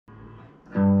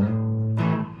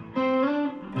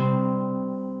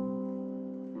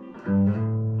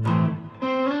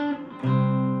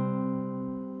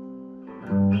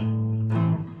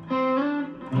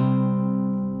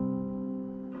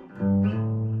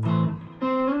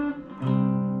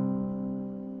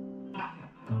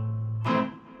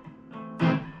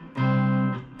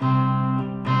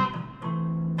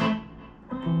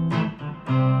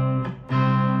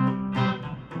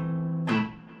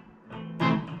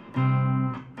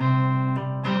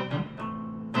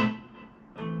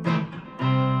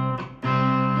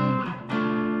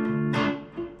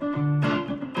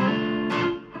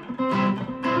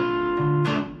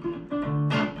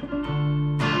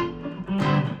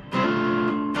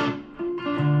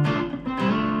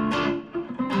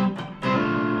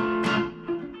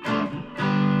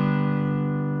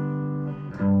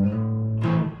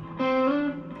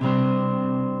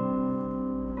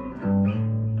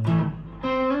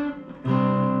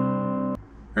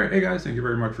Alright, hey guys, thank you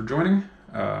very much for joining.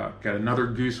 Got another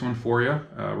Goose one for you.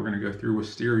 We're going to go through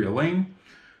Wysteria Lane.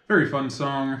 Very fun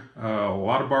song, a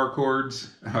lot of bar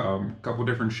chords, a couple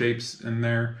different shapes in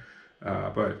there,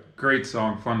 but great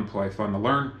song, fun to play, fun to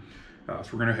learn.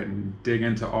 So we're going to go ahead and dig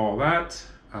into all that.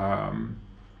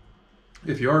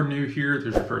 If you are new here, if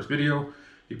this is your first video,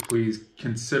 please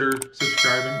consider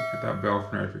subscribing, hit that bell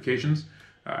for notifications.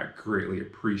 I greatly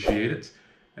appreciate it.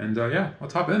 And yeah,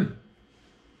 let's hop in.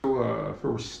 So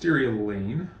for Wysteria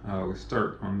Lane, we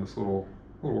start on this little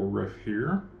riff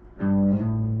here.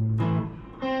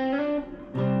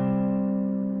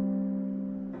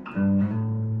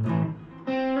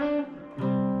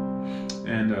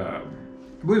 And I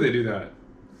believe they do that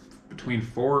between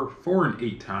four and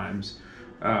 8 times.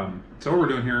 So what we're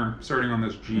doing here, starting on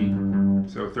this G,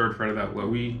 so 3rd fret of that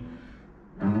low E.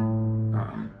 So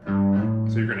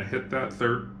you're going to hit that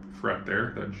 3rd fret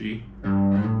there, that G,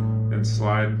 then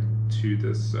slide to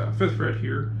this 5th fret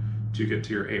here to get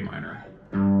to your A minor.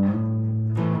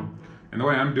 And the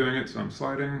way I'm doing it, so I'm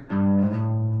sliding,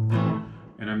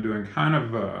 and I'm doing kind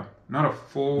of not a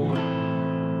full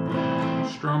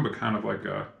strum, but kind of like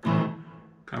a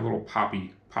little pop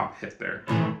hit there.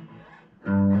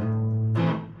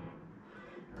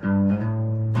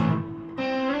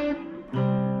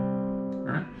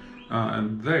 Alright,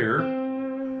 and there,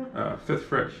 5th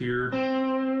fret here,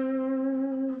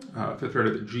 5th fret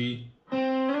of the G,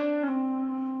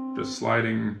 just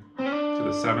sliding to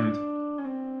the 7th,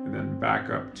 and then back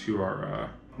up to our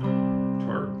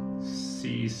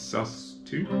C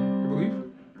sus2, I believe.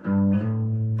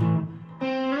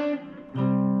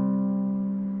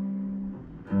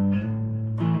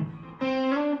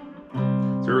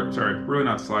 So, sorry, really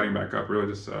not sliding back up, really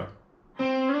just and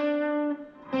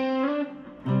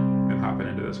hopping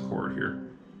into this chord here.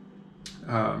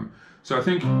 So I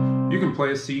think you can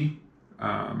play a C.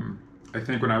 I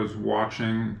think when I was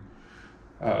watching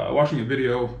a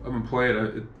video of him play it,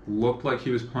 it looked like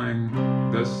he was playing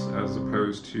this as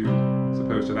opposed to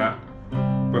that.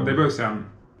 But they both sound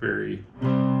very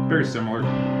similar.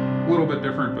 A little bit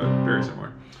different, but very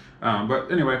similar.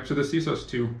 But anyway, so the C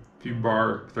sus2, few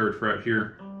bar 3rd fret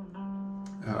here,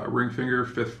 ring finger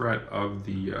 5th fret of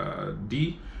the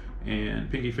D, and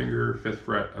pinky finger 5th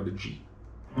fret of the G.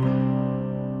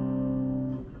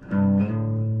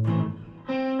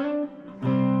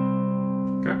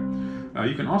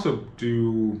 You can also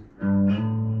do the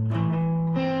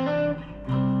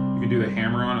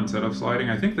hammer-on instead of sliding.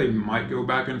 I think they might go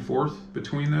back and forth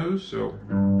between those, so.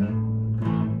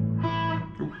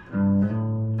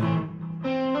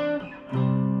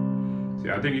 So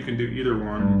yeah, I think you can do either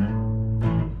one.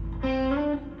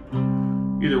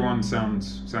 Either one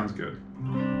sounds good.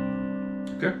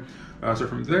 Okay, so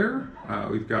from there,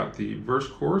 we've got the verse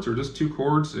chords, or just 2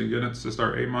 chords. Again, it's just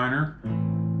our A minor.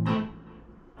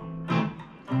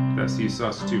 That C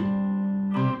sus2.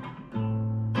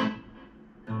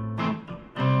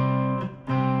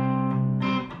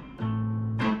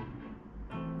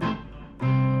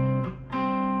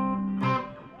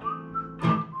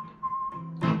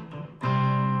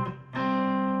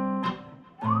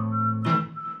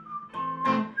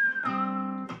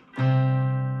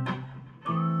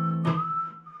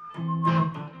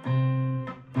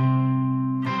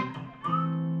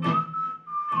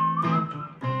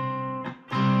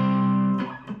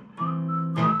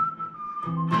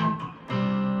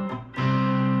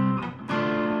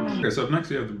 Okay, so up next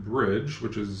we have the bridge,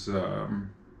 which is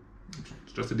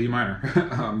it's just a D minor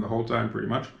the whole time, pretty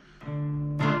much.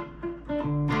 You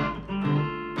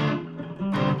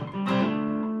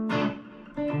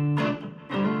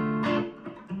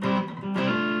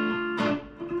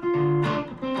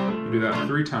do that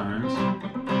 3 times,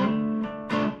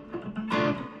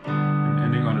 and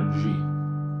ending on a G.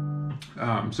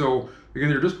 So again,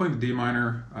 they're just playing the D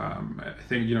minor. I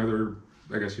think, you know,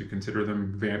 I guess you'd consider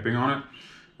them vamping on it.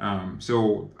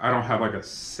 So I don't have like a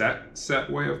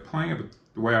set way of playing it, but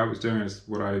the way I was doing it is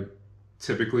what I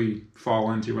typically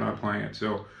fall into when I'm playing it.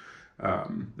 So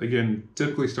again,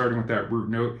 typically starting with that root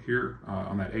note here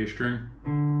on that A string.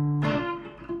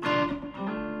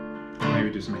 Maybe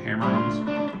do some hammer-ons.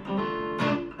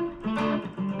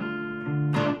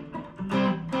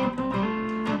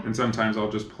 And sometimes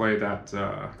I'll just play that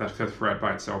 5th fret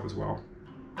by itself as well.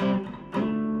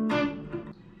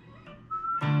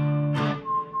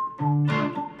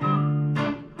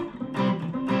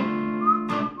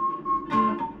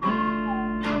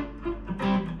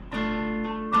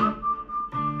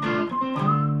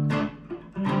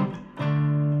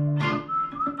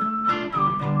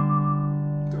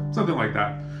 Something like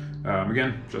that.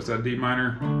 Again, just that D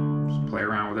minor, just play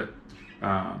around with it.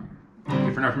 You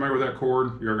If you're not familiar with that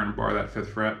chord, you're going to bar that 5th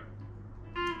fret,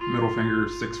 middle finger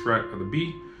 6th fret of the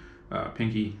B,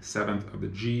 pinky 7th of the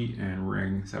G, and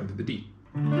ring 7th of the D.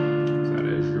 So that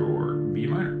is your B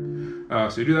minor.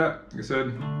 So you do that, like I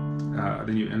said,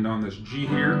 then you end on this G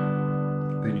here,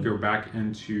 then you go back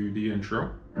into the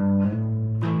intro.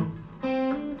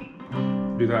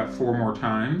 Do that 4 more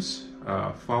times,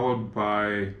 followed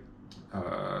by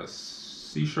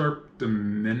C sharp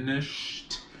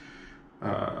diminished,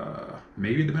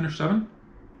 maybe diminished 7.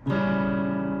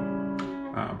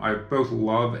 I both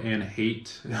love and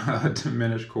hate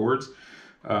diminished chords.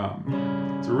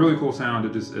 It's a really cool sound.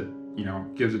 It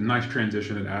gives a nice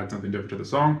transition. It adds something different to the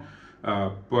song.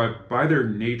 But by their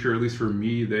nature, at least for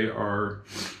me, they are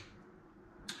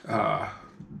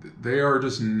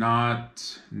just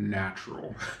not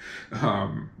natural.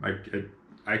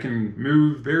 I can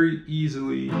move very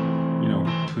easily,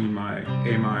 between my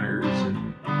A minors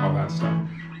and all that stuff.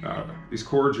 These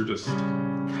chords are just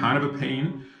kind of a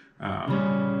pain,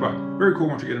 but very cool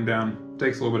once you get them down.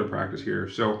 Takes a little bit of practice here.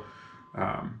 So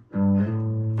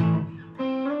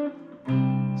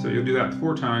you'll do that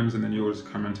 4 times, and then you'll just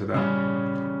come into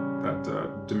that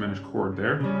diminished chord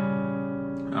there.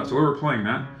 So while we're playing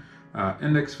that,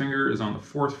 index finger is on the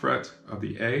 4th fret of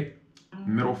the A,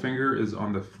 middle finger is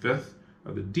on the 5th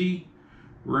of the D,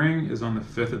 ring is on the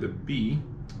 5th of the B,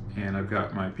 and I've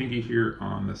got my pinky here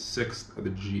on the 6th of the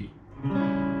G.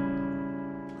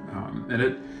 And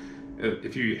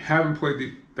if you haven't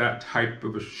played that type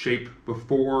of a shape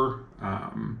before,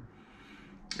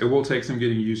 it will take some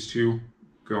getting used to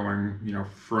going,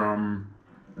 from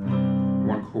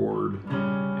one chord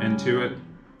into it.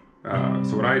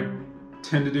 So what I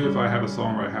tend to do if I have a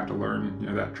song where I have to learn,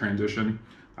 that transition,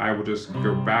 I will just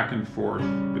go back and forth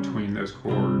between those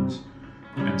chords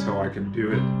until I can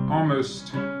do it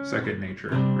almost second nature,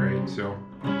 right? So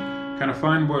kind of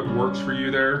find what works for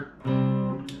you there.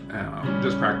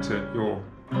 Just practice it. You'll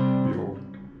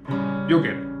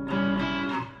get it.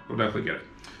 You'll definitely get it.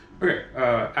 Okay.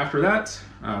 After that,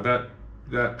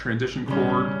 that transition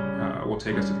chord will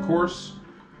take us to the chorus,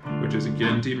 which is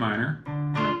again D minor.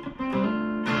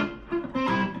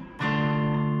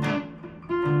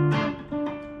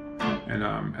 And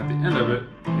at the end of it,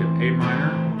 you get A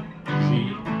minor,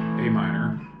 G, A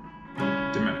minor,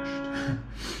 diminished.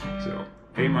 So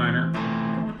A minor,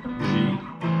 G,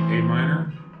 A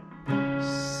minor,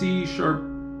 C sharp,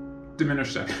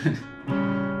 diminished 2nd.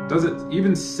 Does it,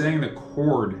 even saying the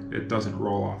chord, it doesn't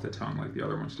roll off the tongue like the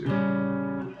other ones do.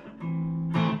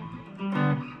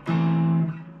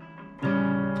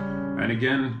 And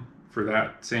again, for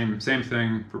that same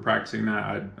thing, for practicing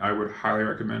that, I would highly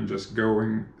recommend just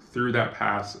going through that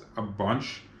pass a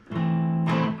bunch.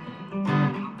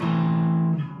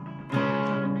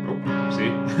 Oh, see,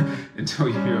 until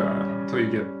you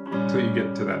get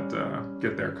to that,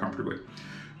 get there comfortably.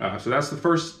 So that's the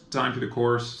first time through the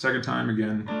chorus. Second time,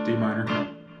 again, D minor.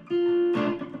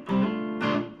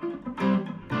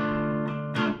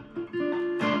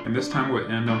 And this time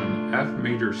we'll end on an F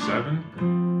major 7.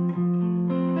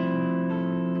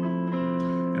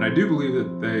 And I do believe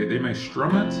that they may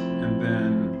strum it, and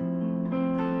then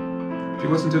if you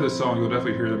listen to this song, you'll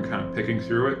definitely hear them kind of picking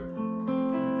through it.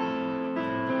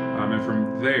 And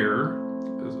from there,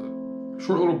 there's a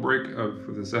short little break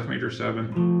of this F major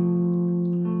 7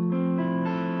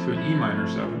 to an E minor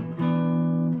 7.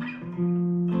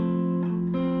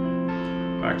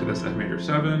 Back to this F major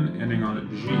 7, ending on a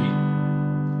G,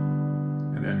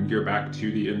 and then go back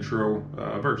to the intro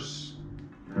verse.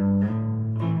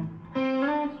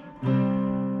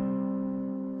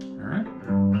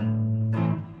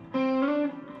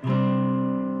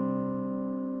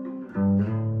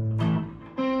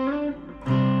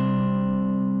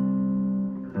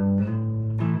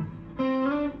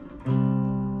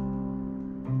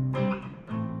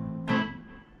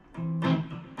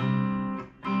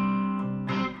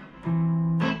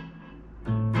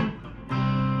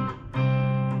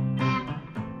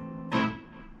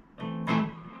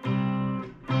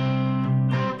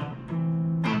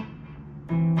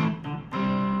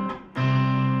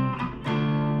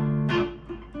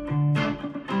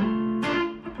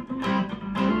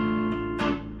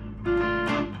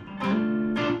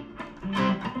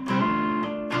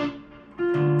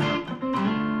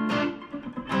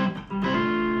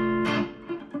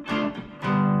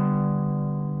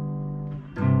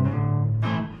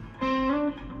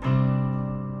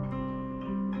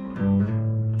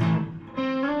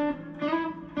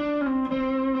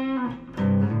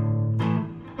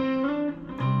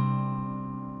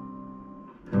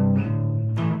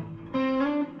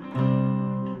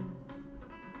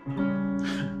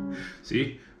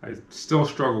 still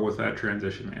struggle with that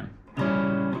transition, man.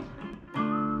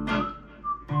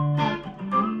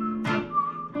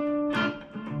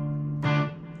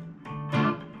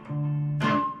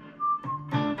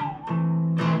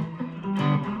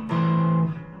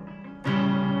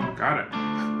 Got it.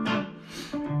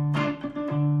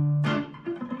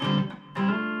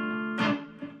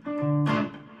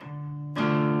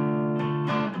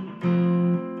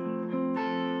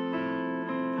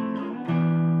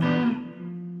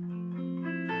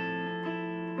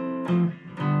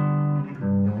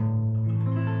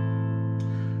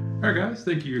 Alright guys,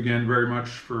 thank you again very much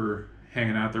for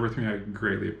hanging out there with me. I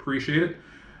greatly appreciate it.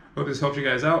 Hope this helped you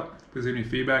guys out. Please leave me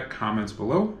feedback, comments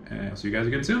below, and I'll see you guys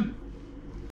again soon.